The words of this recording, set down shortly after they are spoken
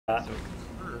So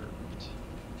curved.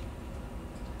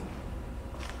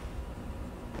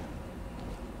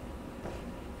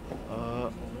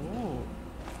 Oh.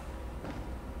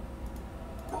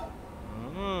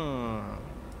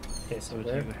 Okay, so So do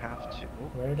you have to?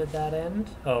 where did that end?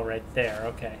 Oh, right there.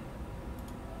 Okay.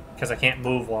 Because I can't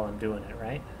move while I'm doing it,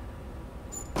 right?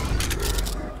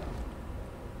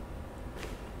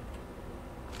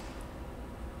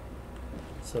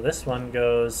 So this one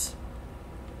goes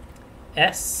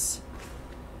S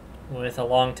with a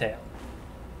long tail.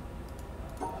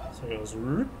 So it goes.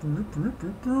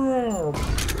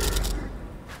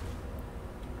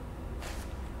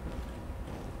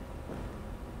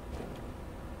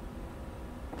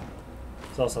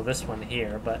 There's also this one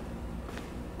here, but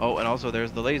Oh, and also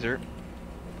there's the laser.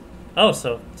 oh,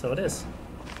 so it is.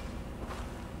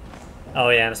 Oh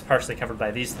yeah, and it's partially covered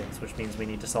by these things, which means we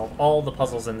need to solve all the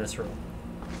puzzles in this room.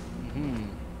 Mm-hmm.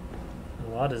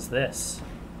 What is this?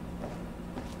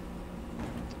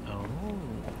 Oh.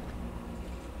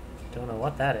 Don't know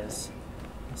what that is.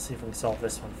 Let's see if we can solve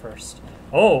this one first.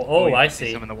 Oh, I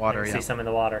see. Some in the water, I see some in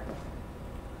the water.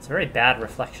 It's a very bad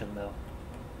reflection, though.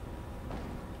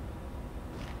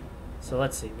 So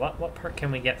let's see. What part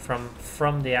can we get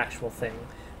from the actual thing?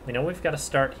 We know we've got to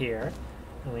start here,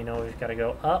 and we know we've got to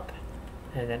go up,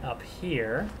 and then up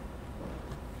here.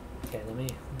 Okay, let me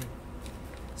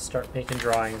start making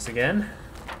drawings again.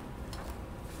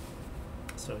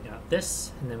 So we got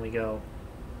this, and then we go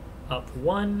up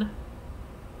 1, up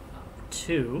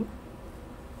 2,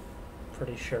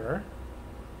 pretty sure.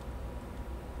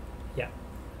 Yeah.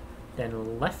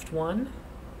 Then left 1,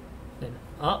 then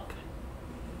up,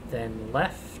 then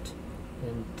left,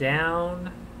 then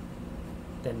down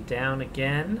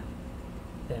again,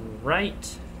 then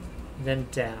right, then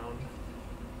down.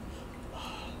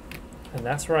 And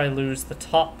that's where I lose the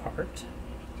top part.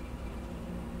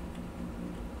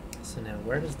 So now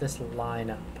where does this line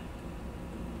up?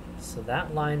 So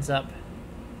that lines up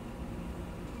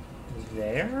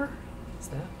there? Is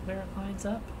that where it lines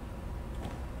up?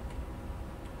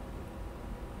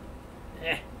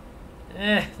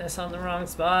 That's on the wrong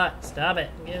spot. Stop it.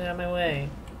 Get out of my way.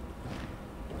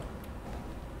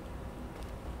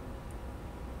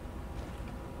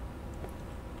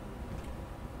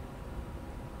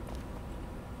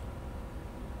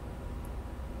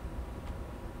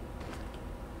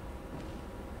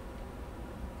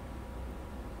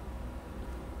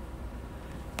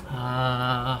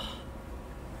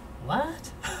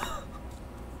 What?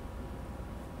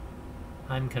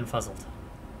 I'm confuzzled.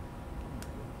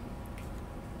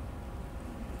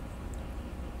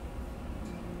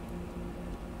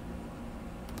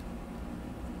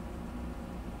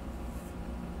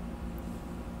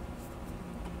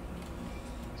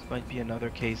 This might be another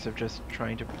case of just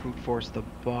trying to brute force the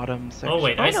bottom section. Oh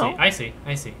wait, no. I see.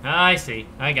 I get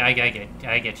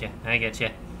you.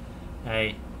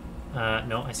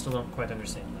 No, I still don't quite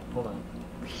understand that. Hold on.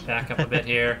 Back up a bit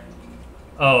here.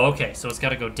 Oh, okay, so it's got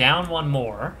to go down one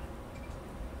more.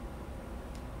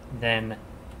 Then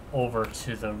over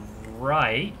to the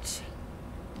right.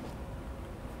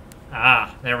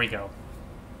 Ah, there we go.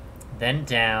 Then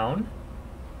down.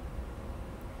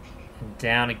 And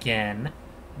down again.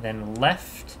 Then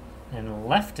left. And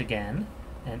left again.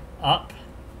 And up.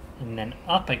 And then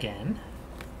up again.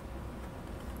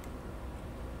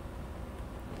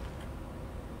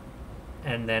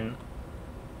 And then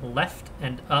left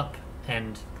and up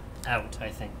and out, I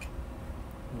think.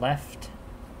 Left,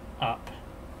 up,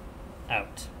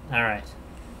 out. Alright.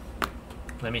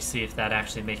 Let me see if that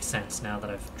actually makes sense now that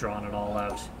I've drawn it all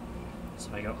out. So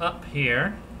I go up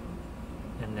here,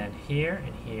 and then here,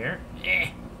 and here,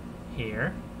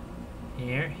 here,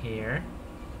 here.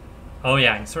 Oh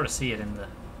yeah, I can sort of see it in the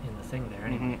thing there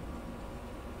anyway. Mm-hmm.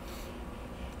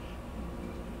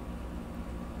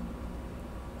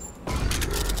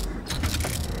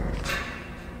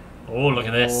 Oh, look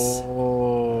at this.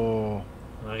 Oh.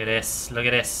 Look at this. Look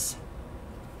at this.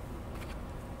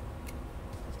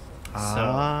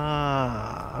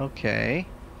 Okay.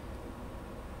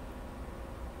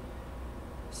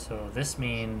 So this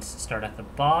means start at the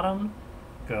bottom,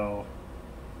 go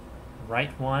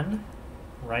right 1,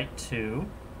 right 2,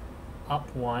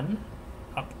 up 1,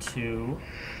 up 2,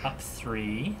 up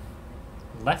 3,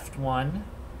 left 1,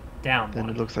 down 1. Then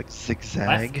it looks like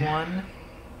zigzag. Left 1,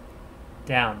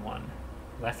 down 1,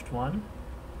 left 1,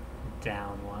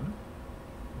 down 1,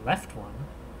 left 1,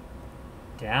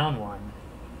 down 1,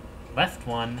 left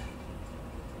 1,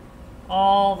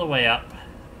 all the way up,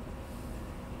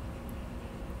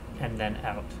 and then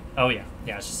out. Oh yeah,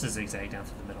 it's just a zigzag down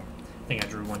through the middle. I think I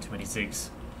drew one too many zigs.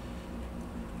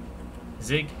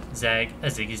 Zig, zag, a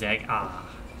ziggy zag, ah.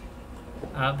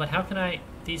 But how can I...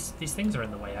 These things are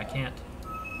in the way. I can't...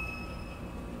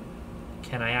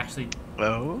 Can I actually...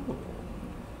 Oh.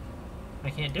 I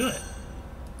can't do it.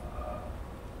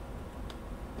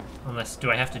 Unless... Do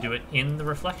I have to do it in the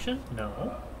reflection?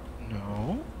 No.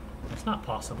 No. That's not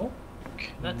possible.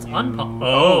 That's You... unpo...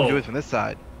 Oh, Oh! do it from this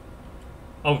side.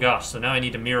 Oh gosh, so now I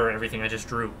need to mirror everything I just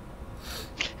drew.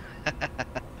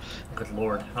 Good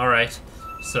lord. Alright.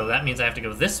 So that means I have to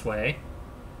go this way.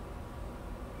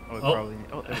 Oh, Oh. probably.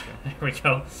 Oh, there we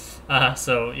go. There we go.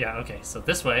 So, yeah, okay. So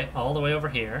this way, all the way over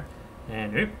here.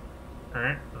 And...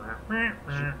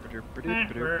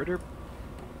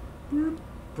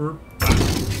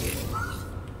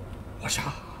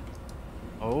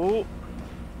 Oh.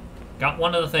 Got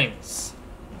one of the things.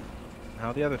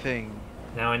 Now the other thing.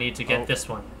 Now I need to get Oh. this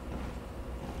one.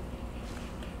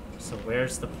 So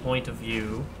where's the point of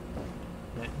view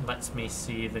that lets me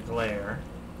see the glare?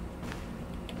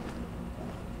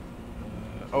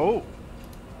 Oh.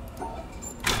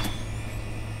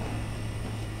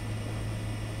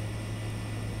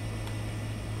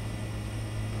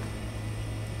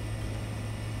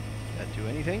 That do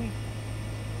anything?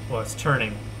 Well, it's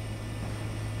turning.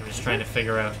 I'm just trying to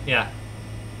figure out. Yeah.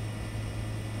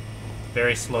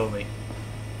 Very slowly.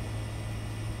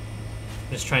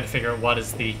 Just trying to figure out what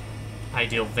is the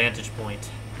ideal vantage point.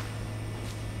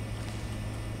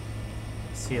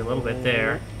 See a little bit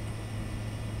there.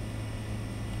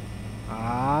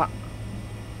 Ah.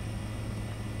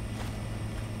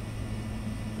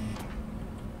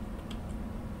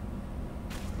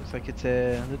 Looks like it's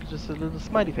just a little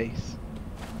smiley face.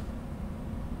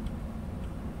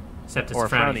 Except it's Or a a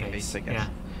frowny frowny face. face, I guess. Yeah.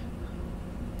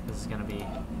 This is gonna be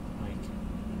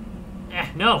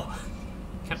like... no!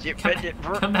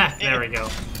 Come back. There we go.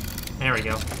 There we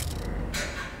go.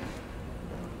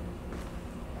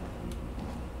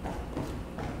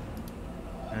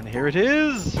 And here it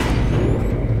is!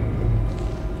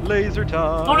 Laser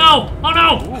time! Oh no! Oh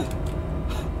no!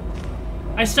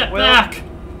 Ooh. I stepped Well- back!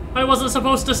 I wasn't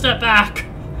supposed to step back!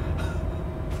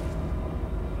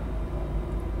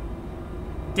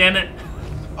 Damn it.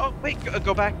 Oh, wait,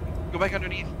 go back. Go back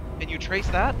underneath. Can you trace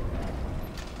that?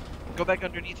 Go back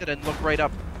underneath it and look right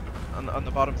up on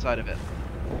the bottom side of it.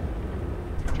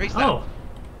 Trace that. Oh.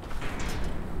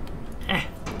 Eh.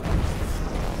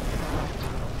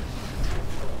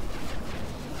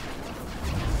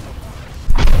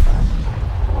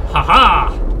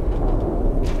 Haha!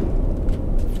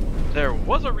 There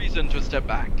was a reason to step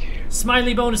back.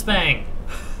 Smiley bonus bang!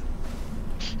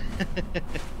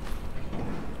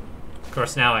 Of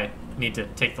course, now I need to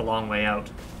take the long way out.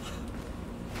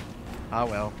 Ah,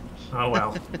 well. Oh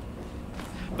well.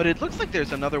 But it looks like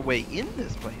there's another way in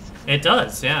this place. It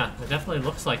does, yeah. It definitely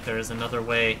looks like there is another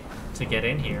way to get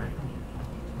in here.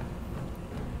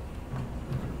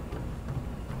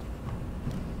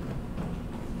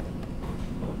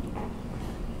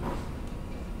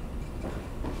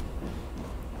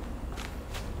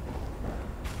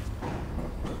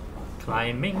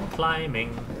 Climbing,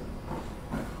 climbing.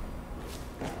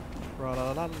 Ra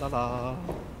la la la la.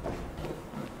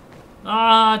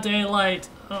 Ah, daylight.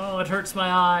 Oh, it hurts my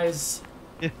eyes.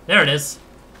 Yeah. There it is.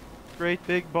 Great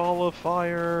big ball of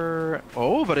fire.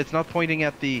 Oh, but it's not pointing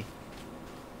at the...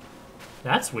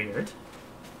 That's weird.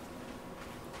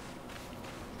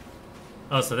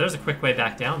 Oh, so there's a quick way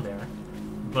back down there.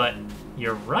 But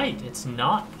you're right, it's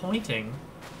not pointing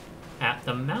at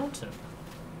the mountain.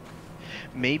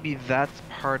 Maybe that's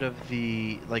part of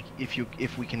the... Like,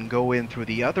 if we can go in through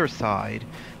the other side,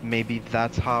 maybe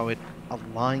that's how it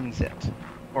aligns it.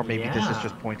 Or maybe this is Yeah.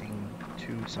 just pointing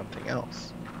to something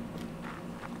else.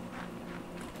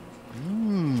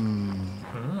 Hmm.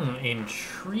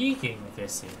 Intriguing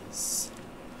this is.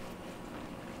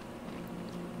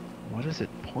 What is it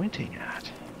pointing at?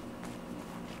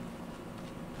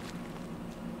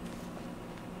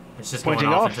 It's just Pointing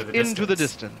going off into the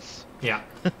distance. distance. Yeah.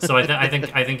 So I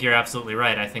think you're absolutely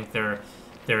right. I think there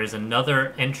is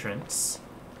another entrance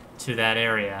to that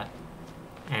area,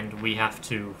 and we have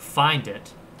to find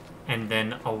it, and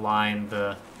then align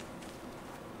the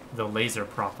laser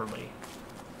properly.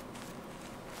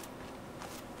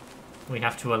 We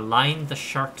have to align the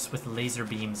sharks with laser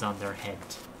beams on their head.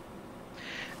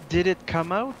 Did it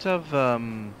come out of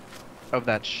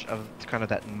that of kind of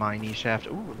that miney shaft?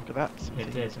 Ooh, look at that! Something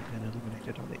It did. has been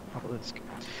illuminated on the obelisk.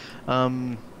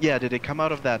 Yeah, did it come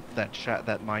out of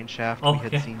that mine shaft Oh, we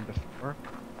had yeah. seen before?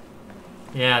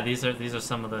 Yeah, these are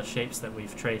some of the shapes that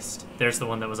we've traced. There's the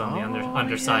one that was on the Oh,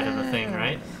 underside of the thing, yeah.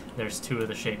 right? There's two of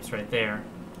the shapes right there.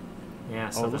 Yeah,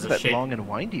 so Oh, there's look a at that shape. long and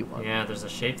windy one. Yeah, there's a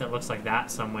shape that looks like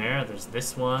that somewhere. There's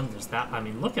this one. There's that. I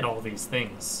mean, look at all these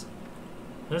things.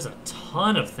 There's a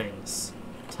ton of things.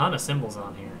 Ton of symbols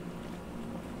on here.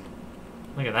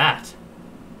 Look at that.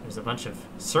 There's a bunch of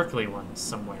circly ones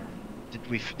somewhere.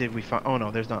 Did we find? Oh no,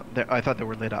 there's not. There, I thought they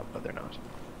were lit up, but they're not.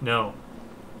 No.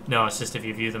 No, it's just if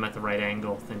you view them at the right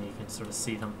angle, then you can sort of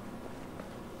see them.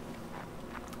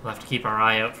 We'll have to keep our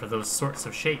eye out for those sorts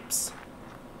of shapes.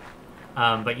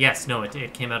 But yes, no,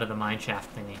 it came out of the mine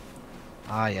shaft thingy.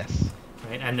 Ah, yes.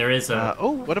 Right, and there is a...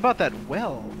 oh, what about that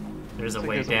well? There's a Looks like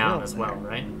way there's a down well as well, there.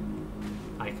 right?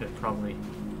 I could probably...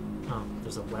 Oh,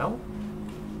 there's a well?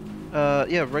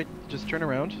 Yeah, right. Just turn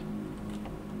around.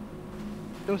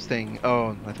 Those things.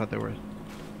 Oh, I thought they were.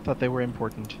 Thought they were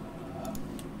important.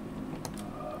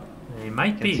 They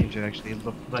might Can't seem be, to actually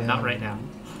look but down. not right now.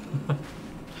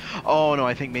 Oh no,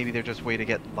 I think maybe they're just a way to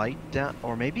get light down,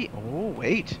 or maybe. Oh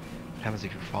wait, what happens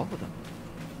if you follow them?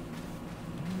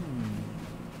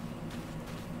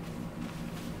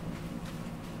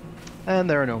 And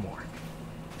there are no more.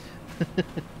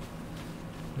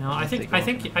 No, I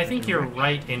think you're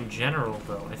right in general,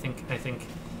 though. I think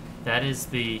that is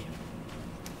the.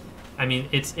 I mean,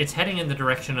 it's heading in the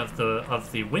direction of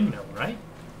the windmill, right?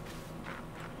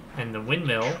 And the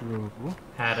windmill True.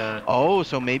 had a. Oh,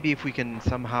 so maybe if we can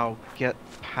somehow get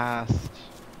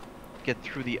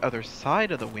through the other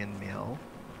side of the windmill.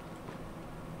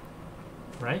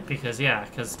 Right, because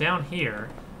down here,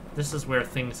 this is where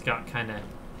things got kind of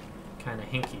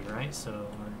hinky, right? So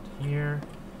we're here,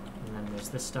 and then there's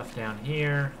this stuff down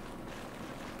here,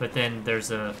 but then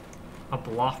there's a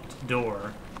blocked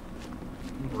door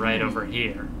right over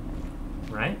here,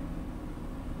 right?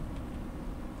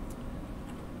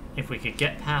 If we could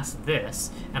get past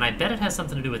this, and I bet it has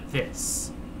something to do with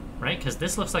this, right? Because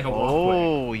this looks like a walkway.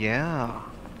 Oh, yeah.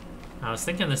 I was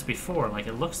thinking this before, like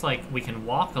it looks like we can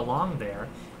walk along there,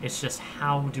 it's just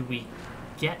how do we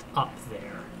get up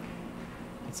there?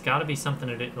 It's got to be something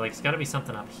to do, like it's got to be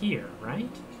something up here,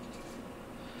 right?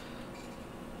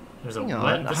 There's a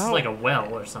well. This is like a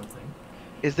well or something.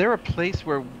 Is there a place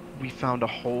where we found a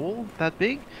hole that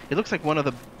big? It looks like one of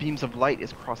the beams of light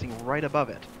is crossing right above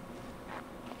it.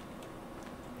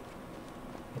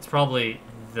 It's probably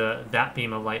that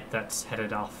beam of light that's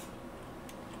headed off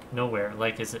nowhere.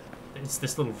 Like, it's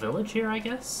this little village here, I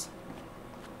guess?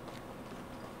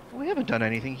 We haven't done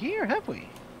anything here, have we?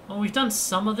 Well, we've done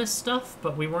some of this stuff,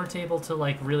 but we weren't able to,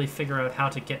 like, really figure out how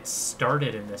to get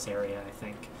started in this area, I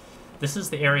think. This is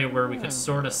the area where we could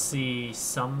sort of see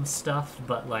some stuff,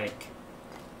 but, like,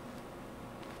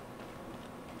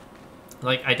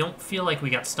 I don't feel like we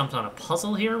got stumped on a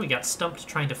puzzle here. We got stumped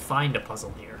trying to find a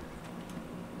puzzle here.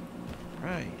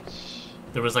 Right.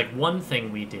 There was, like, one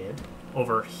thing we did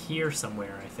over here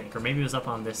somewhere, I think. Or maybe it was up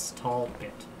on this tall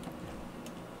bit.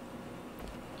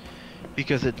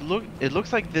 Because it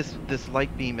looks like this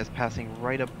light beam is passing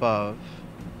right above.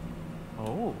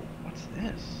 Oh, what's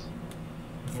this?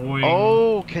 Voing.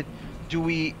 Oh, do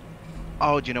we?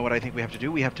 Oh, do you know what I think we have to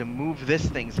do? We have to move this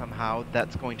thing somehow.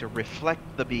 That's going to reflect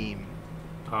the beam.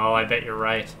 Oh, I bet you're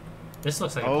right. This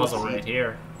looks like a puzzle right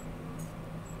here.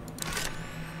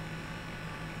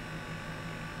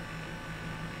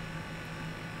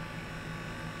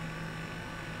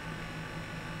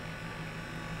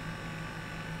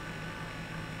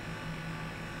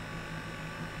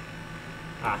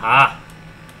 Aha!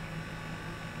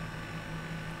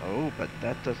 Oh, but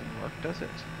that doesn't work, does it?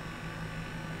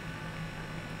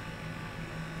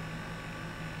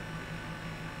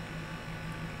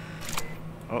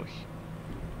 Oh,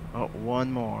 oh,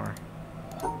 one more.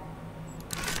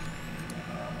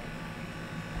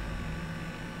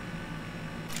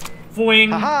 Voing!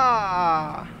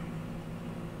 Ha-ha!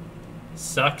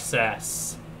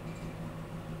 Success.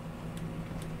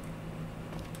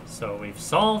 So we've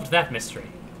solved that mystery.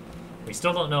 We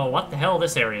still don't know what the hell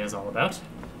this area is all about.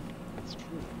 That's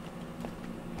true.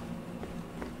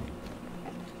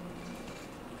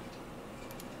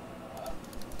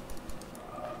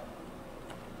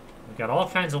 We've got all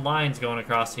kinds of lines going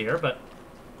across here, but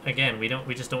again, we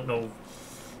just don't know.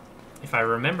 If I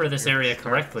remember this area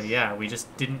correctly, yeah, we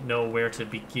just didn't know where to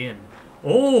begin.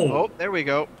 Oh! Oh, there we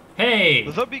go. Hey!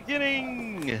 The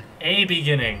beginning! A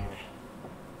beginning.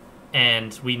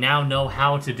 And we now know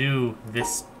how to do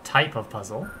this type of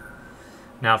puzzle.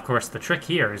 Now, of course, the trick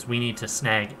here is we need to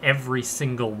snag every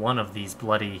single one of these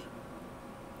bloody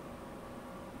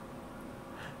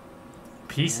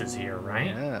pieces here,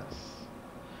 right? Yes.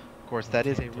 Of course, that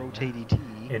is a rotate ET.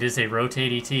 It is a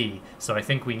rotate ET, so I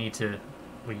think we need to...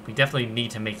 We definitely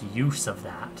need to make use of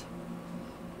that.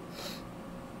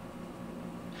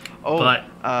 Oh, but,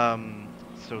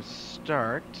 so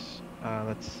start...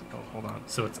 let's... Oh, hold on.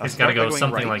 So it's got to go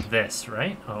something like this,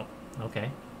 right? Oh,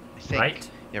 okay. I think.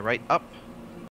 Right? Yeah, right up.